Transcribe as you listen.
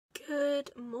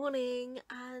morning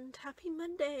and happy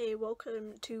Monday.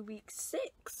 Welcome to week 6.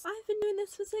 I've been doing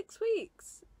this for 6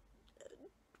 weeks.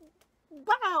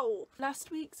 Wow!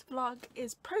 Last week's vlog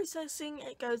is processing.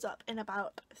 It goes up in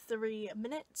about 3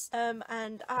 minutes.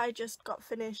 And I just got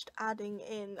finished adding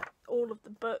in all of the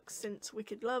books since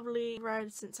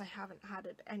WaverlyReads, since I haven't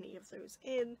added any of those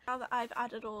in. Now that I've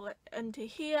added all into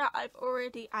here, I've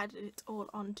already added it all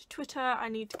onto Twitter. I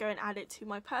need to go and add it to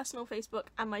my personal Facebook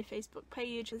and my Facebook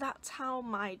page. That's how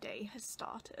my day has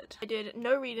started. I did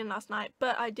no reading last night,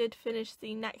 but I did finish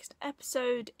the next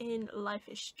episode in Life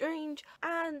is Strange,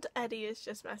 and Eddie has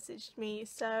just messaged me,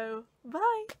 so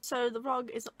bye. So the vlog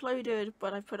is uploaded,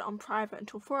 but I've put it on private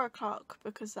until 4 o'clock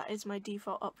because that is my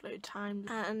default upload time,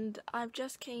 and I've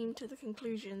just came to the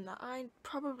conclusion that I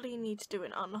probably need to do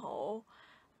an unhaul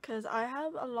because I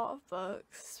have a lot of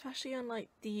books, especially on like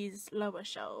these lower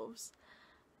shelves,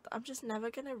 that I'm just never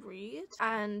gonna read,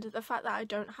 and the fact that I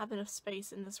don't have enough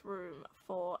space in this room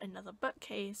for another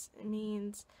bookcase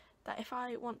means that if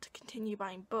I want to continue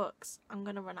buying books, I'm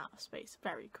going to run out of space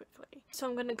very quickly. So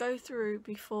I'm going to go through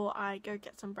before I go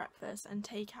get some breakfast and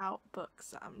take out books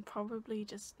that I'm probably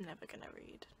just never going to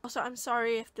read. Also, I'm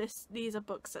sorry if these are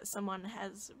books that someone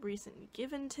has recently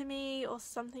given to me or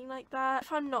something like that.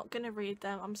 If I'm not going to read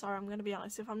them, I'm sorry, I'm going to be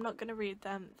honest, if I'm not going to read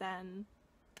them, then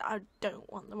I don't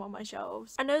want them on my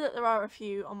shelves. I know that there are a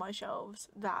few on my shelves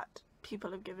that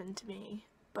people have given to me,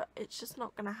 but it's just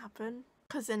not going to happen,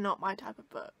 because they're not my type of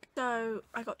book. So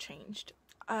I got changed,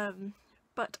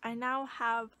 but I now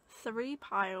have 3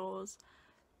 piles.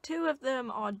 2 of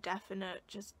them are definite,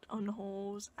 just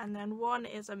unhauls, and then 1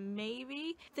 is a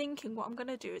maybe. Thinking what I'm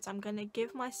gonna do is I'm gonna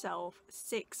give myself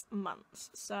 6 months,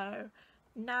 so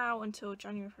now until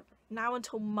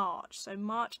March, so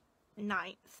March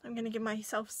 9th. I'm going to give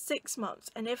myself 6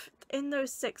 months, and if in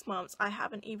those 6 months I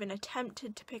haven't even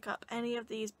attempted to pick up any of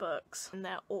these books, then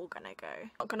they're all gonna go.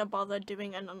 I'm not gonna bother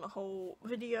doing an unhaul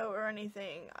video or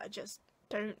anything. I just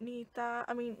don't need that.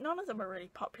 I mean, none of them are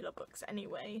really popular books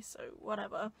anyway, so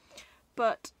whatever.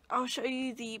 But I'll show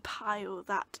you the pile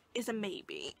that is a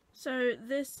maybe. So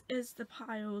this is the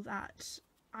pile that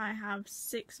I have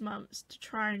 6 months to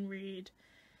try and read,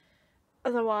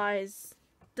 otherwise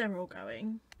they're all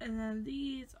going. And then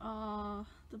these are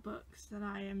the books that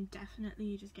I am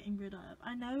definitely just getting rid of.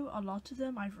 I know a lot of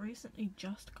them I've recently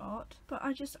just got, but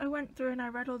I went through and I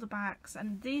read all the backs,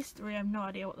 and these 3 I have no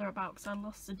idea what they're about because I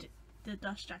lost the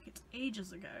dust jackets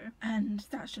ages ago, and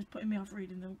that's just putting me off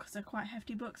reading them because they're quite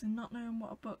hefty books, and not knowing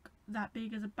what a book that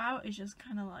big is about is just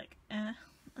kind of like eh.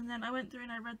 And then I went through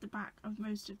and I read the back of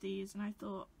most of these, and I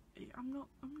thought, I'm not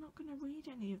gonna read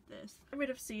any of this. I got rid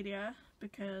of Celia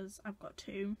because I've got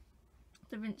 2.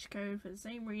 Da Vinci Code for the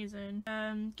same reason.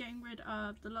 Getting rid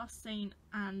of The Lost Saint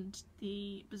and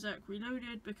the Berserk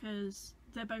Reloaded because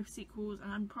they're both sequels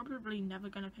and I'm probably never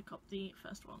going to pick up the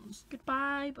first ones.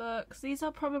 Goodbye books. These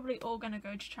are probably all going to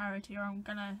go to charity, or I'm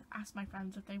going to ask my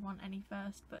friends if they want any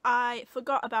first. But I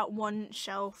forgot about 1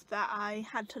 shelf that I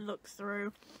had to look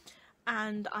through,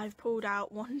 and I've pulled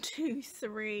out 1, 2,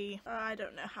 3, I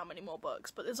don't know how many more books,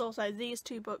 but there's also these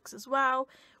 2 books as well,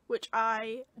 which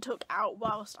I took out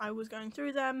whilst I was going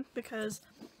through them because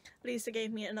Lisa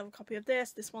gave me another copy of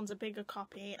this. This one's a bigger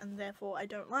copy and therefore I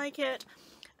don't like it.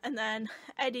 And then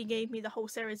Eddie gave me the whole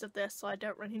series of this, so I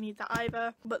don't really need that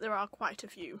either. But there are quite a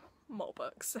few more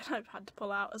books that I've had to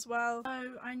pull out as well.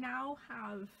 So I now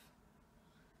have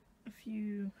a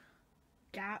few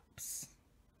gaps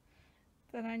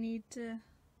that I need to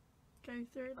go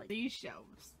through. Like these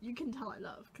shelves, you can tell I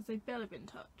love because they've barely been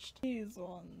touched. These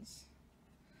ones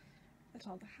that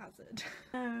are the hazard.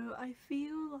 So I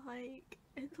feel like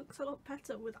it looks a lot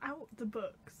better without the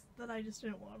books that I just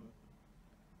didn't want.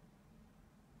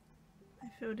 I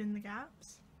filled in the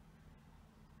gaps,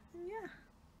 and yeah.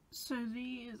 So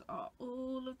these are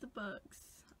all of the books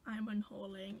I'm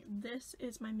unhauling. This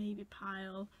is my maybe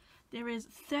pile. There is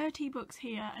 30 books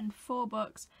here and 4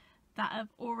 books that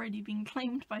have already been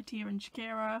claimed by Tia and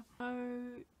Shakira.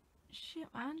 Oh shit,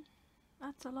 man.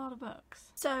 That's a lot of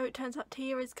books. So it turns out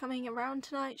Tia is coming around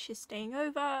tonight. She's staying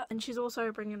over, and she's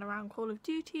also bringing around Call of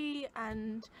Duty,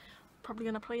 and probably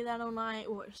gonna play that all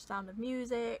night, watch Sound of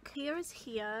Music. Tia is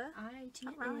here. Tia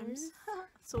rhymes.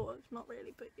 Sort of, not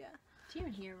really, but yeah. Tia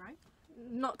in here, right?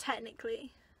 Not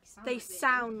technically. They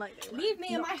sound like they Leave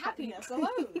me and my happiness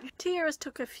alone. Tia has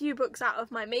took a few books out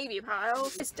of my maybe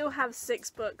pile. I still have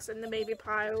 6 books in the maybe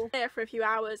pile. There for a few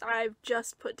hours. I've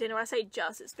just put dinner. I say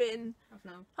just, it's been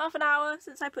half an hour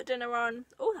since I put dinner on.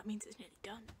 Oh, that means it's nearly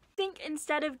done. I think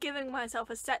instead of giving myself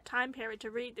a set time period to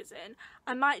read this in,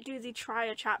 I might do the try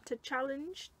a chapter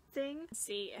challenge thing.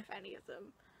 See if any of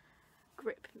them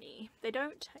grip me. They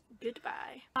don't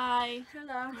goodbye. Hi.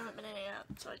 Hello. I haven't been in it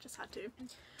yet, so I just had to.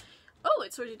 Oh,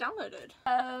 it's already downloaded.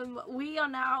 We are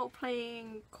now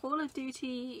playing Call of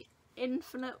Duty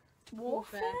Infinite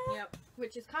Warfare. Yep.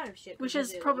 Which is kind of shit. Which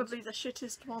is probably the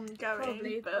shittest one going.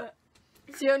 Probably, but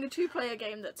it's the only 2-player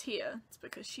game that's here. It's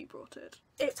because she brought it.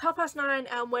 It's 9:30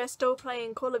 and we're still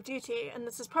playing Call of Duty, and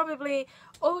this is probably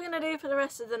all we're going to do for the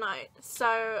rest of the night.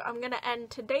 So I'm going to end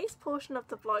today's portion of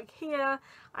the vlog here.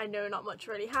 I know not much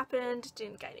really happened,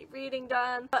 didn't get any reading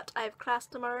done, but I have class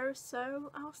tomorrow,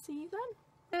 so I'll see you then.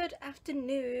 Good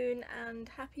afternoon and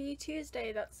happy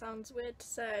Tuesday. That sounds weird to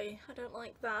say. I don't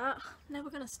like that. Never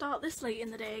gonna start this late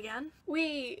in the day again.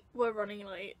 We were running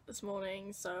late this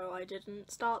morning, so I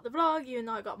didn't start the vlog, even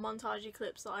though I got montagey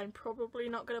clips that I'm probably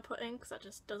not gonna put in because that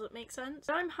just doesn't make sense.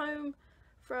 I'm home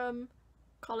from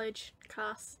college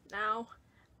class now,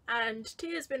 and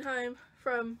Tia's been home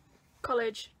from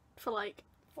college for like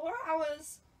 4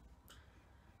 hours.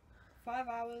 5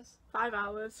 hours. 5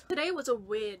 hours. Today was a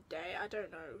weird day. I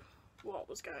don't know what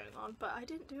was going on, but I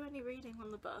didn't do any reading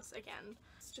on the bus again.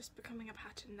 It's just becoming a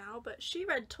pattern now, but she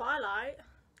read Twilight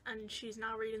and she's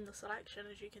now reading The Selection,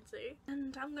 as you can see.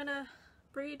 And I'm gonna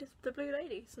read The Blue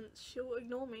Lady since she'll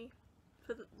ignore me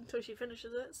until she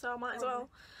finishes it, so I might as well.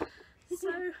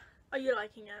 So, are you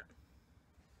liking it?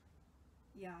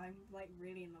 Yeah, I'm like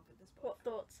really in love with this book. What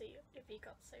thoughts have you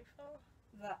got so far?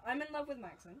 That I'm in love with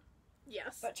Maxon.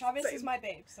 Yes. But Travis same. is my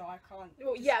babe, so I can't.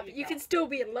 Well, yeah, but you can still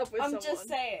be in love with someone. I'm just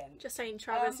saying. Just saying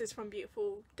Travis is from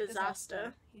Beautiful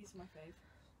Disaster. He's my fave.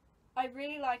 I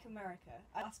really like America.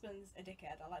 Aspen's a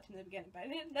dickhead. I liked him in the beginning, but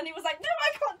then he was like, no,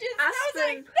 I can't do this. And I was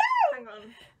like, no! Hang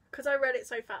on. Because I read it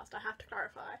so fast, I have to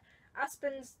clarify.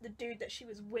 Aspen's the dude that she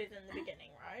was with in the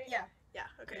beginning, right? Yeah. Yeah,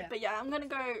 okay. Yeah. But yeah, I'm gonna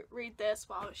go read this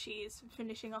while she's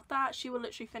finishing off that. She will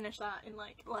literally finish that in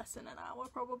like less than an hour,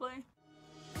 probably.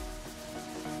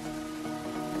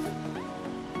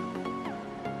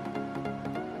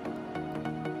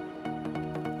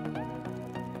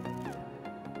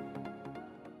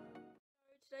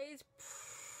 Today's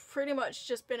pretty much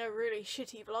just been a really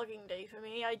shitty vlogging day for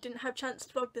me. I didn't have a chance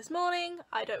to vlog this morning.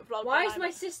 I don't vlog. Why is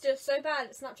my sister so bad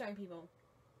at Snapchatting people?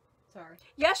 Sorry.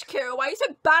 Yeah, Shakira, why are you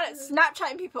so bad at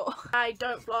Snapchatting people? I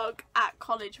don't vlog at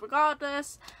college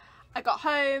regardless. I got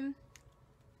home.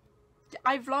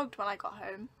 I vlogged when I got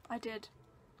home. I did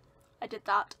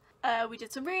that. We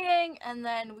did some reading and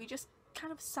then we just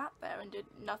kind of sat there and did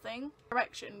nothing.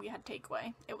 Direction, we had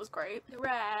takeaway. It was great.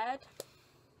 Read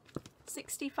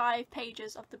 65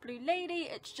 pages of The Blue Lady.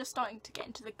 It's just starting to get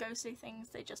into the ghostly things.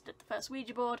 They just did the first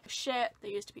Ouija board. Shit, they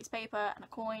used a piece of paper and a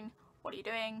coin. What are you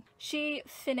doing? She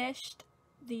finished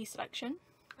The Selection.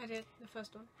 I did, the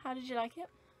first one. How did you like it?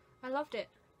 I loved it.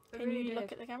 Can you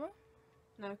look at the camera?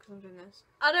 No, because I'm doing this.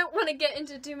 I don't want to get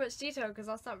into too much detail because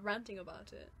I'll start ranting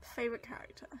about it. Favourite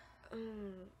character?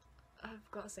 I've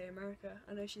got to say America.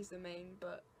 I know she's the main,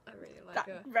 but I really like That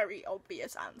her. very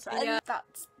obvious answer. Yeah. And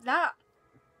that's that.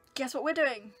 Guess what we're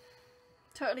doing?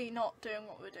 Totally not doing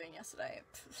what we were doing yesterday.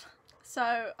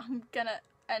 So I'm gonna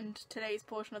end today's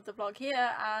portion of the vlog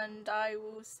here and I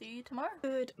will see you tomorrow.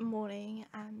 Good morning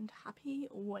and happy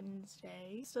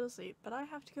Wednesday. Still asleep, but I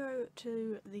have to go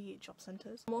to the job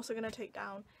centres. I'm also going to take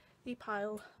down the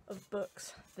pile of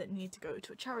books that need to go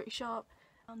to a charity shop.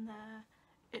 On there,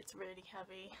 it's really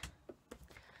heavy.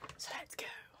 So let's go.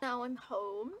 Now I'm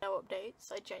home. No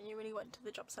updates. I genuinely went to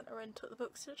the job centre and took the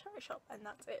books to the charity shop and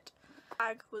that's it. The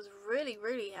bag was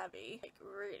really heavy. Like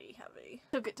really heavy.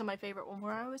 Took it to my favourite one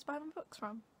where I always buy my books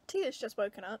from. Tia's just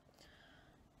woken up.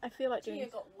 I feel like doing... Tia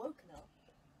got woken up.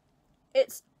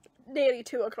 It's nearly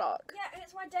 2 o'clock. Yeah, and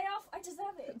it's my day off. I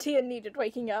deserve it. Tia needed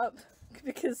waking up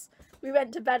because we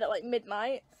went to bed at like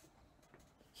midnight.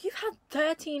 You've had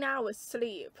 13 hours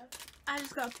sleep. I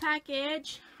just got a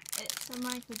package. It's a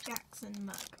Michael Jackson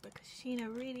mug because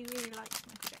Sheena really likes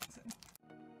Michael Jackson.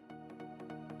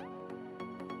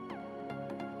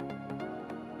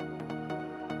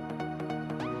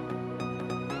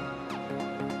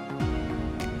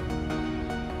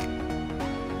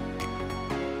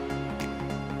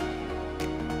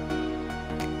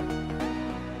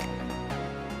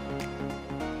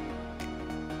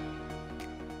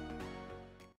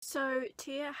 So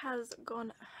Tia has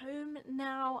gone home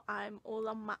now. I'm all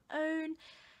on my own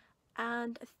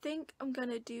and I think I'm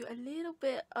gonna do a little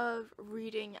bit of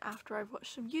reading after I've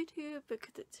watched some YouTube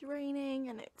because it's raining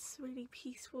and it's really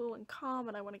peaceful and calm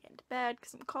and I want to get into bed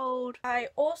because I'm cold. I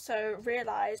also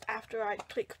realised after I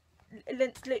click,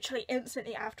 literally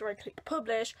instantly after I clicked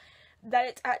publish, that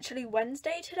it's actually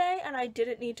Wednesday today and I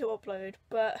didn't need to upload,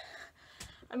 but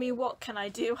I mean, what can I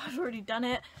do? I've already done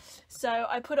it. So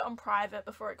I put it on private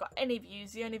before it got any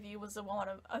views. The only view was the one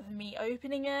of me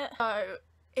opening it. So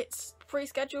it's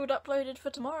pre-scheduled, uploaded for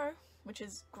tomorrow, which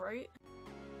is great.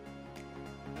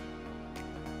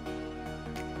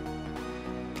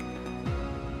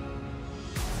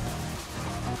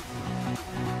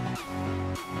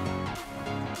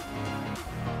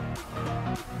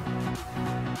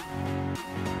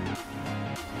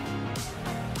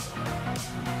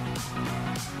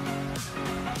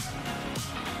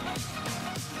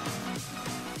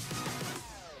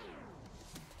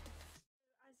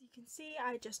 See,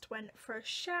 I just went for a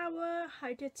shower.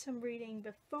 I did some reading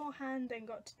beforehand and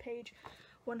got to page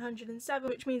 107,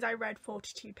 which means I read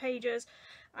 42 pages.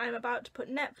 I'm about to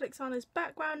put Netflix on as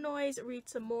background noise, read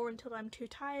some more until I'm too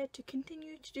tired to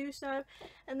continue to do so,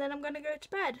 and then I'm going to go to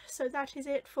bed. So that is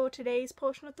it for today's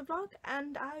portion of the vlog,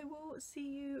 and I will see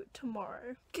you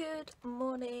tomorrow. Good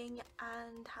morning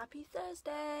and happy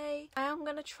Thursday. I am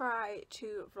going to try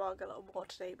to vlog a little more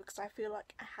today because I feel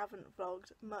like I haven't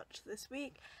vlogged much this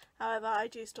week. However, I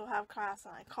do still have class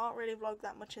and I can't really vlog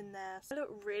that much in there. So I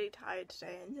look really tired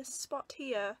today, and this spot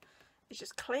here is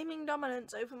just claiming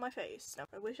dominance over my face. Now,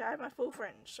 I wish I had my full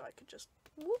fringe so I could just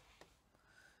whoop.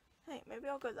 Hey, maybe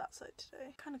I'll go that side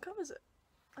today. Kind of covers it.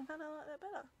 I kind of like that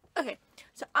better. Okay,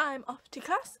 so I'm off to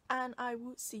class and I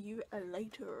will see you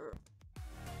later.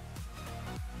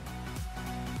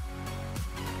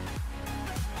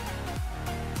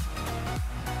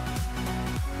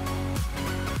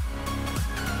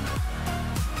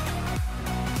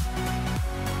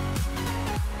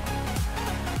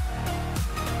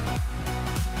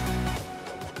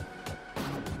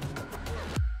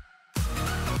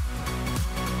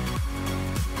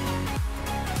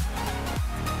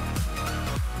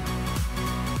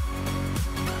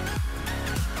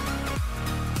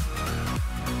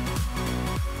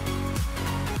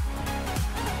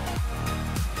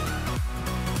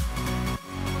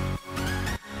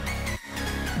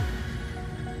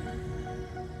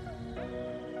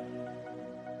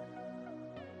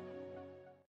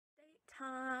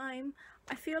 Time.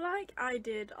 I feel like I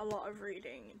did a lot of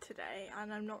reading today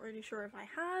and I'm not really sure if I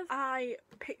have. I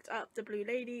picked up The Blue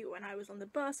Lady when I was on the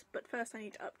bus, but first I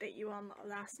need to update you on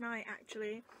last night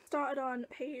actually. Started on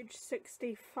page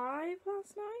 65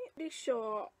 last night. Pretty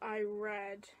sure I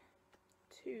read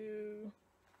to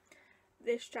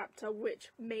this chapter, which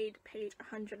made page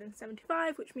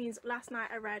 175, which means last night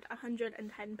I read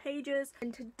 110 pages,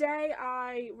 and today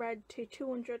I read to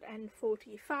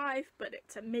 245, but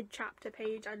it's a mid-chapter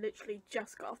page. I literally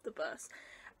just got off the bus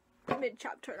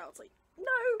mid-chapter and I was like, no!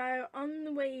 So on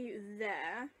the way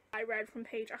there, I read from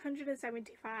page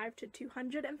 175 to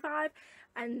 205,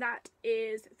 and that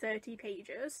is 30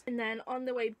 pages. And then on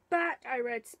the way back, I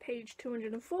read page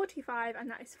 245,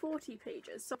 and that is 40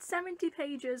 pages. So 70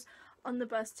 pages on the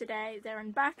bus today, there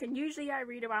and back, and usually I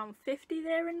read around 50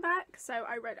 there and back, so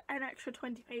I read an extra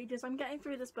 20 pages. I'm getting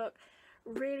through this book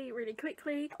really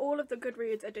quickly. All of the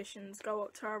Goodreads editions go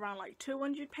up to around like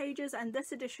 200 pages, and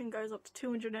this edition goes up to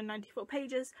 294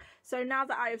 pages. So now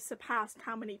that I have surpassed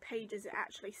how many pages it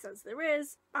actually says there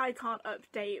is, I can't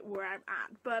update where I'm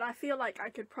at, but I feel like I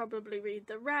could probably read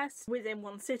the rest within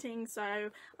one sitting,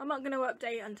 so I'm not going to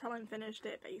update until I'm finished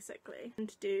it basically. And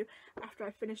to do after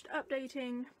I've finished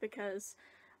updating, because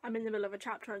I'm in the middle of a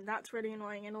chapter and that's really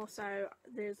annoying, and also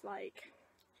there's like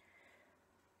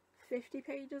 50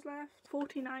 pages left,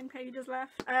 49 pages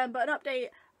left, but an update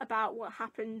about what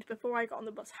happened before I got on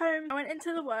the bus home. I went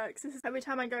into the works. This is every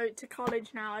time I go to college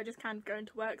now, I just kind of go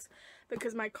into works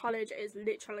because my college is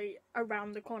literally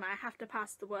around the corner. I have to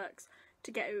pass the works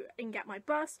to get my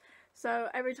bus, so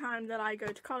every time that I go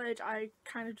to college I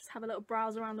kind of just have a little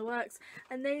browse around the works,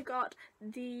 and they got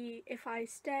the If I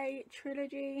Stay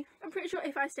trilogy. I'm pretty sure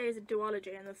If I Stay is a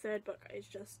duology and the third book is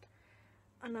just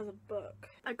another book.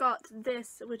 I got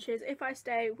this, which is If I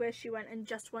Stay, Where She Went in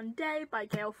Just One Day by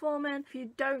Gail Forman. If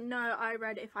you don't know, I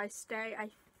read If I Stay, I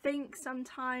think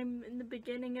sometime in the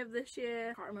beginning of this year.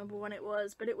 I can't remember when it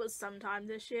was, but it was sometime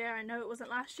this year. I know it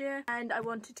wasn't last year, and I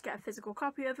wanted to get a physical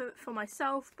copy of it for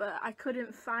myself, but I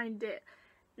couldn't find it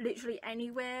literally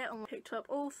anywhere, and picked up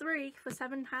all three for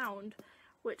 £7,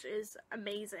 which is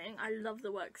amazing. I love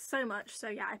the work so much, so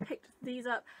yeah, I picked these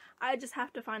up. I just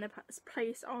have to find a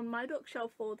place on my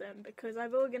bookshelf for them because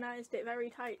I've organised it very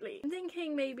tightly. I'm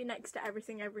thinking maybe next to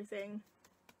Everything.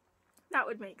 That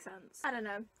would make sense. I don't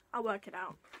know. I'll work it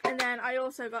out. And then I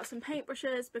also got some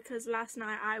paintbrushes because last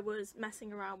night I was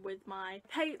messing around with my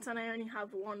paints and I only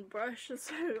have one brush,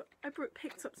 so I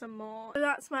picked up some more. So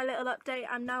that's my little update.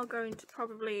 I'm now going to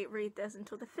probably read this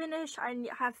until the finish. I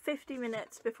have 50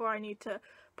 minutes before I need to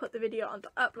put the video onto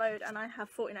upload, and I have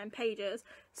 49 pages.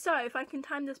 So if I can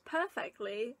time this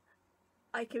perfectly,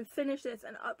 I can finish this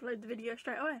and upload the video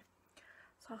straight away.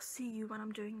 So I'll see you when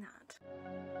I'm doing that.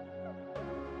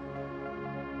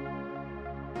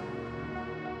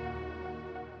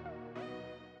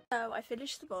 So I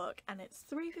finished the book and it's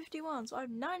 3:51, so I have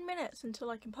 9 minutes until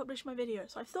I can publish my video.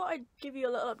 So I thought I'd give you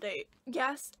a little update.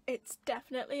 Yes, it's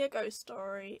definitely a ghost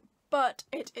story, but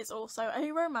it is also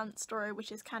a romance story,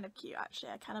 which is kind of cute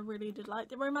actually. I kind of really did like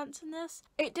the romance in this.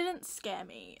 It didn't scare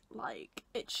me like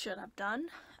it should have done,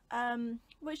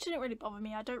 which didn't really bother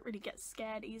me. I don't really get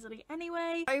scared easily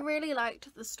anyway. I really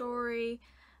liked the story.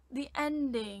 The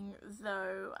ending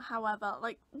though, however,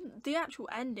 like the actual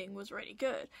ending was really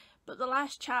good, but the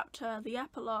last chapter, the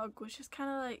epilogue, was just kind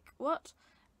of like, what?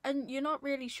 And you're not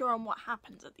really sure on what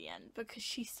happens at the end, because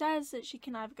she says that she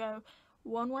can either go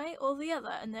one way or the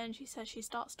other, and then she says she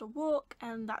starts to walk,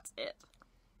 and that's it.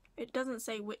 It doesn't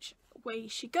say which way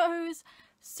she goes,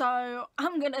 so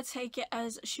I'm gonna take it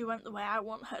as she went the way I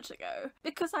want her to go,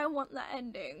 because I want that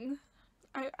ending.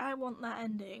 I want that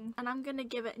ending, and I'm gonna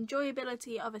give it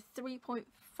enjoyability of a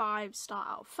 3.5 star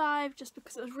out of 5, just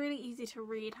because it was really easy to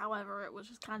read. However, it was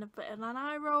just kind of a bit of an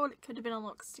eye roll. It could have been a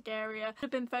lot scarier. It could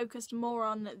have been focused more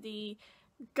on the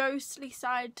ghostly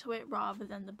side to it rather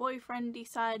than the boyfriendy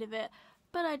side of it,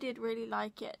 but I did really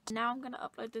like it. Now I'm gonna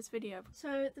upload this video.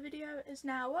 So the video is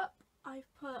now up.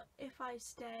 I've put If I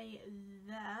Stay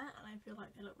there, and I feel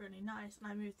like they look really nice,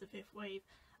 and I moved the 5th wave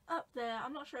up there.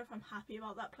 I'm not sure if I'm happy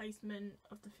about that placement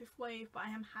of the 5th wave, but I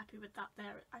am happy with that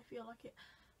there. I feel like it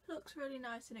looks really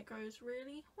nice and it goes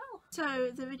really well.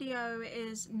 So the video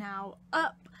is now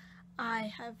up.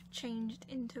 I have changed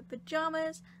into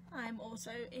pajamas. I'm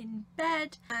also in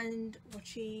bed and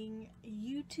watching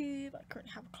YouTube. I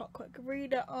currently have a Clockwork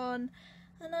Reader on,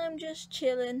 and I'm just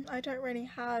chilling. I don't really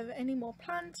have any more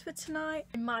plans for tonight.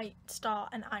 I might start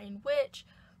an Iron Witch,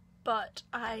 but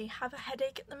I have a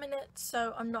headache at the minute,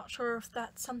 so I'm not sure if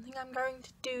that's something I'm going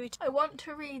to do. I want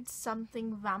to read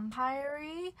something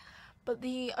vampire-y, but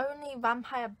the only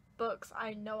vampire books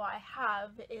I know I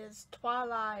have is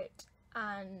Twilight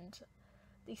and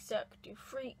the Cirque du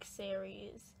Freak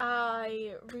series.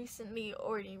 I recently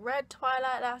already read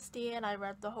Twilight last year, and I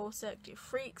read the whole Cirque du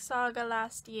Freak saga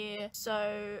last year,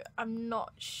 so I'm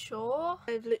not sure.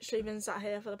 I've literally been sat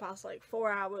here for the past like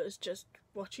 4 hours just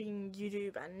watching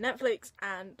YouTube and Netflix,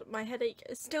 and my headache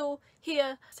is still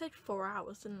here. I said 4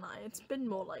 hours, didn't I? It's been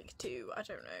more like 2, I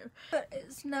don't know. But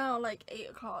it's now like 8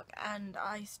 o'clock and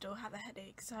I still have a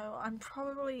headache, so I'm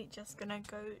probably just gonna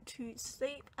go to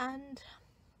sleep, and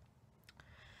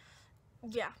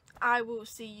yeah, I will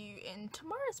see you in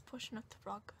tomorrow's portion of the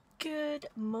vlog. Good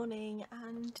morning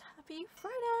and happy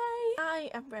Friday!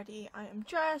 I am ready, I am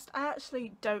dressed. I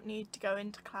actually don't need to go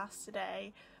into class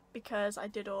today because I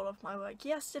did all of my work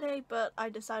yesterday, but I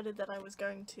decided that I was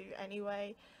going to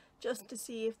anyway, just to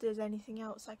see if there's anything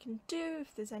else I can do,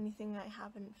 if there's anything I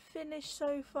haven't finished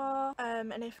so far,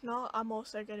 and if not, I'm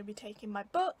also going to be taking my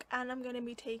book, and I'm going to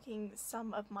be taking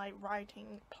some of my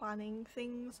writing planning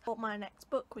things for my next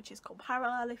book, which is called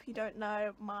Parallel. If you don't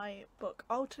know, my book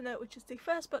Alternate, which is the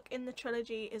first book in the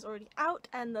trilogy, is already out,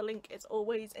 and the link is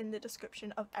always in the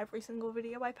description of every single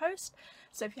video I post,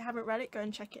 so if you haven't read it, go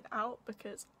and check it out,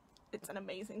 because it's an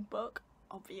amazing book,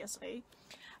 obviously.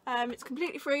 It's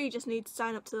completely free. You just need to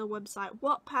sign up to the website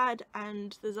Wattpad,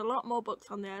 and there's a lot more books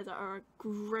on there that are a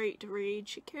great read.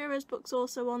 Shakira's book's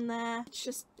also on there.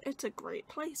 It's a great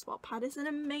place. Wattpad is an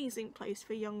amazing place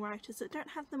for young writers that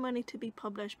don't have the money to be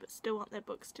published but still want their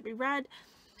books to be read.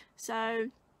 So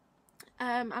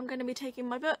I'm going to be taking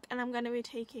my book, and I'm going to be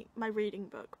taking my reading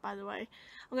book, by the way.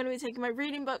 I'm going to be taking my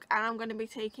reading book, and I'm going to be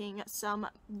taking some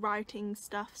writing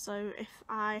stuff, so if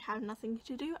I have nothing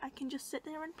to do, I can just sit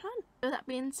there and plan. With that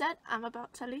being said, I'm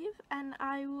about to leave, and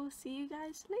I will see you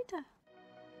guys later.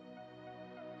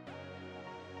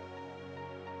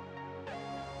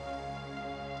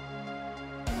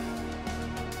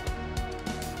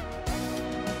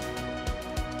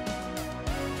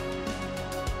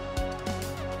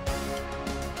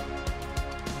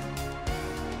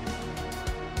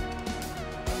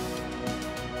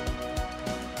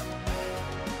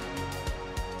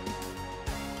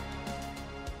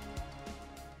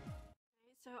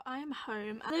 I'm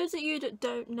home. For those of you that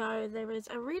don't know, there is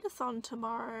a readathon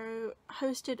tomorrow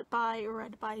hosted by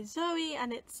Read by Zoe,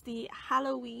 and it's the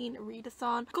Halloween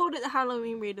readathon. I called it the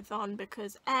Halloween readathon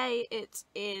because A, it's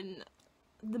in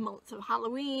the month of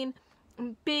Halloween,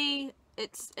 and B,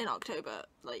 it's in October.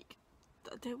 Like,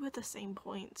 they were the same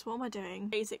points. What am I doing?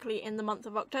 Basically in the month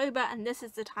of October, and this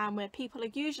is the time where people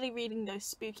are usually reading those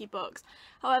spooky books.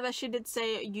 However, she did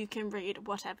say you can read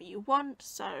whatever you want,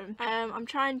 so I'm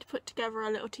trying to put together a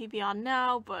little TBR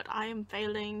now, but I am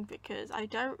failing because I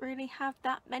don't really have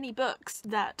that many books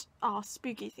that are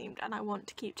spooky themed, and I want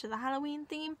to keep to the Halloween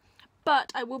theme.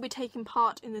 But I will be taking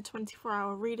part in the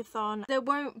 24-hour readathon. There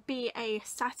won't be a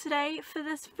Saturday for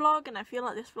this vlog, and I feel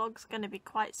like this vlog's going to be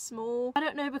quite small. I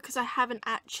don't know, because I haven't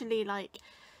actually like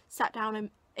sat down and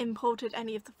imported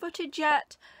any of the footage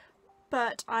yet,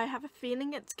 but I have a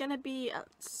feeling it's going to be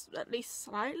at least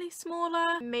slightly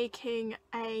smaller. I'm making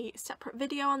a separate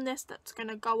video on this that's going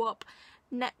to go up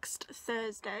next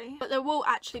Thursday, but there will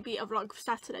actually be a vlog for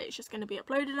Saturday. It's just going to be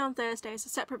uploaded on Thursday as a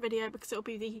separate video because it'll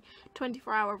be the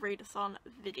 24-hour readathon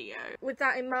video. With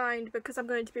that in mind, because I'm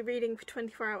going to be reading for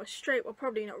 24 hours straight, well,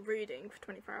 probably not reading for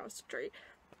 24 hours straight,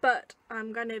 but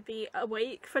I'm going to be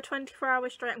awake for 24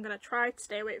 hours straight. I'm going to try to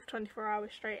stay awake for 24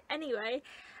 hours straight anyway.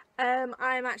 I'm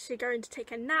actually going to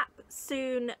take a nap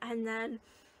soon, and then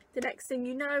the next thing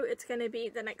you know, it's going to be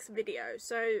the next video.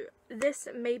 So this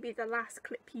may be the last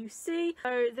clip you see.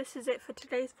 So this is it for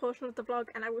today's portion of the vlog,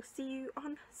 and I will see you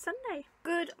on Sunday.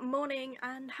 Good morning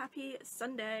and happy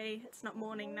Sunday. It's not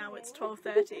morning now, it's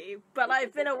 12:30, but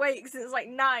I've been awake since like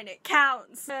 9, it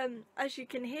counts. As you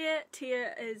can hear,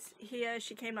 Tia is here.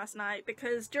 She came last night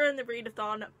because during the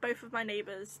readathon, both of my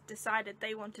neighbours decided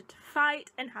they wanted to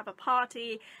fight and have a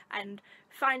party and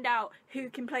find out who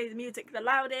can play the music the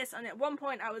loudest, and at one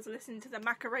point I was listening to the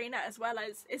Macarena as well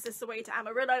as Is This the Way to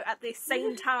Amarillo at the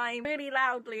same time really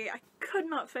loudly. I could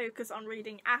not focus on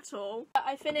reading at all.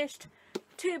 I finished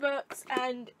 2 books,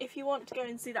 and if you want to go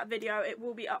and see that video, it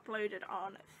will be uploaded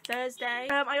on Thursday.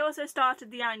 I also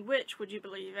started The Iron Witch, would you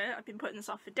believe it? I've been putting this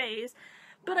off for days,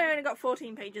 but I only got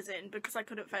 14 pages in because I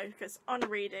couldn't focus on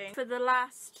reading. For the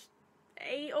last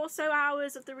 8 or so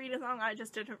hours of the readathon, I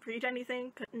just didn't read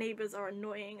anything because neighbours are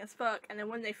annoying as fuck, and then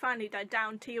when they finally died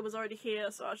down, Tia was already here,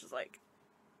 so I was just like,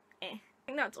 eh.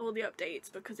 I think that's all the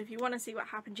updates, because if you want to see what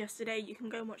happened yesterday, you can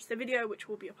go and watch the video, which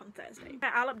will be up on Thursday.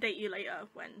 I'll update you later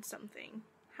when something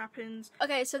happens.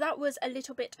 Okay, so that was a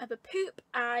little bit of a poop.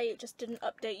 I just didn't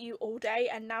update you all day,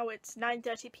 and now it's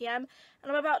 9:30 PM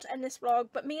and I'm about to end this vlog,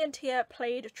 but me and Tia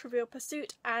played Trivial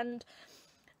Pursuit and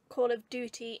Call of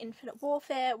Duty Infinite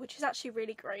Warfare, which is actually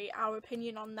really great. Our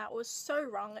opinion on that was so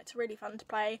wrong. It's really fun to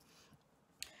play.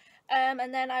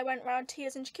 And then I went round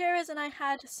Tia's and Shakira's and I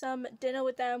had some dinner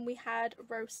with them. We had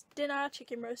roast dinner,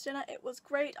 chicken roast dinner. It was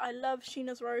great. I love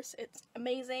Sheena's roast. It's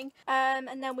amazing.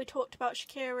 And then we talked about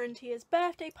Shakira and Tia's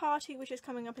birthday party, which is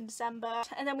coming up in December.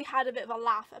 And then we had a bit of a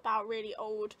laugh about really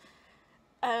old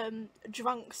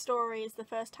drunk stories. The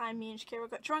first time me and Shakira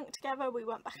got drunk together, we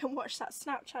went back and watched that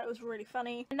Snapchat. It was really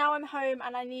funny. And now I'm home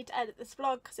and I need to edit this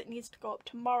vlog because it needs to go up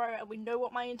tomorrow, and we know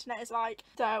what my internet is like,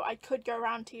 so I could go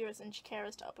around to yours and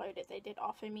Shakira's to upload it. They did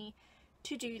offer me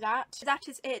to do that. That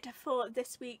is it for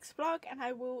this week's vlog, and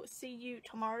I will see you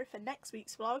tomorrow for next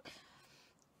week's vlog.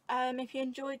 If you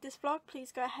enjoyed this vlog,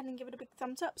 please go ahead and give it a big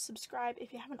thumbs up. Subscribe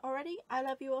if you haven't already. I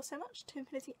love you all so much, to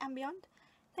infinity and beyond.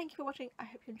 Thank you for watching. I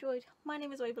hope you enjoyed. My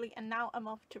name is Waverly, and now I'm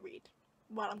off to read.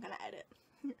 Well, I'm going to edit.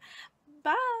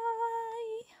 Bye!